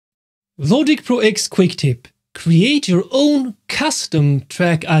Logic Pro X quick tip. Create your own custom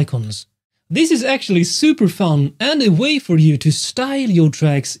track icons. This is actually super fun and a way for you to style your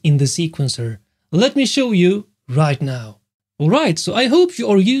tracks in the sequencer. Let me show you right now. Alright, so I hope you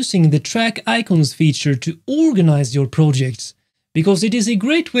are using the track icons feature to organize your projects, because it is a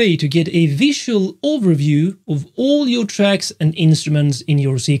great way to get a visual overview of all your tracks and instruments in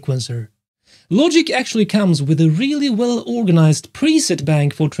your sequencer. Logic actually comes with a really well organized preset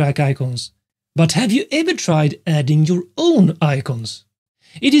bank for track icons. But have you ever tried adding your own icons?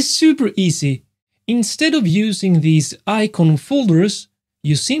 It is super easy. Instead of using these icon folders,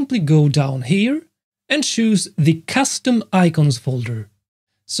 you simply go down here and choose the Custom Icons folder.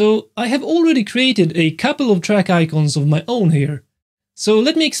 So I have already created a couple of track icons of my own here. So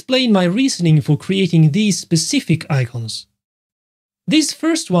let me explain my reasoning for creating these specific icons. This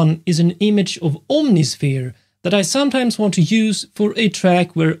first one is an image of Omnisphere that I sometimes want to use for a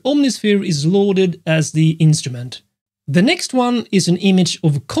track where Omnisphere is loaded as the instrument. The next one is an image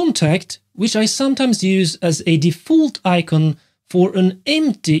of Contact, which I sometimes use as a default icon for an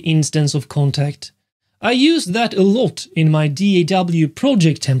empty instance of Contact. I use that a lot in my DAW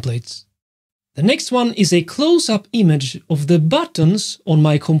project templates. The next one is a close-up image of the buttons on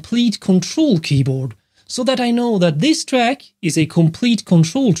my complete control keyboard, so that I know that this track is a complete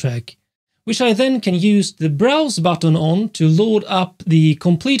control track, which I then can use the browse button on to load up the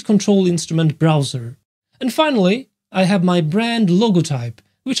complete control instrument browser. And finally, I have my brand logotype,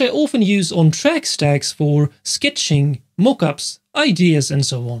 which I often use on track stacks for sketching, mockups, ideas and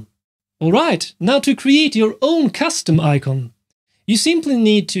so on. Alright, now to create your own custom icon. You simply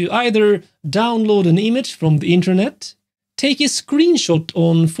need to either download an image from the internet, take a screenshot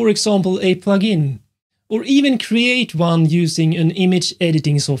on, for example, a plugin, or even create one using an image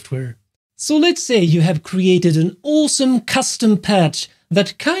editing software. So let's say you have created an awesome custom patch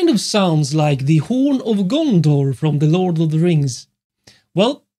that kind of sounds like the Horn of Gondor from The Lord of the Rings.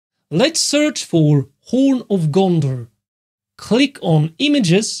 Well, let's search for Horn of Gondor. Click on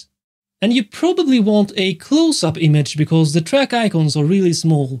Images, and you probably want a close-up image because the track icons are really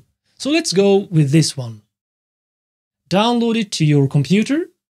small. So let's go with this one. Download it to your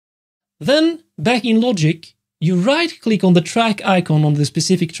computer. Then, back in Logic, you right-click on the track icon on the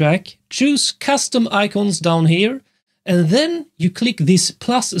specific track, choose Custom Icons down here, and then you click this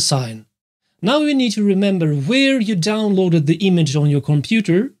plus sign. Now you need to remember where you downloaded the image on your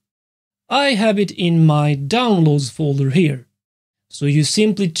computer. I have it in my Downloads folder here. So you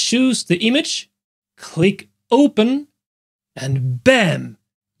simply choose the image, click Open, and bam!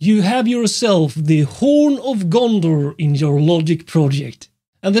 You have yourself the Horn of Gondor in your Logic project.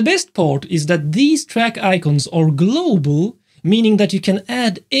 And the best part is that these track icons are global, meaning that you can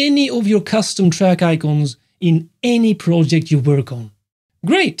add any of your custom track icons in any project you work on.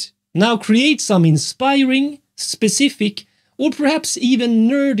 Great! Now create some inspiring, specific, or perhaps even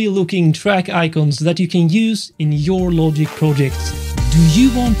nerdy looking track icons that you can use in your Logic projects. Do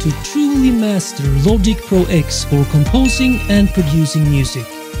you want to truly master Logic Pro X for composing and producing music?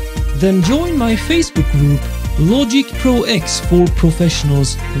 Then join my Facebook group Logic Pro X for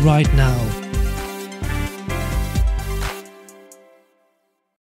Professionals right now.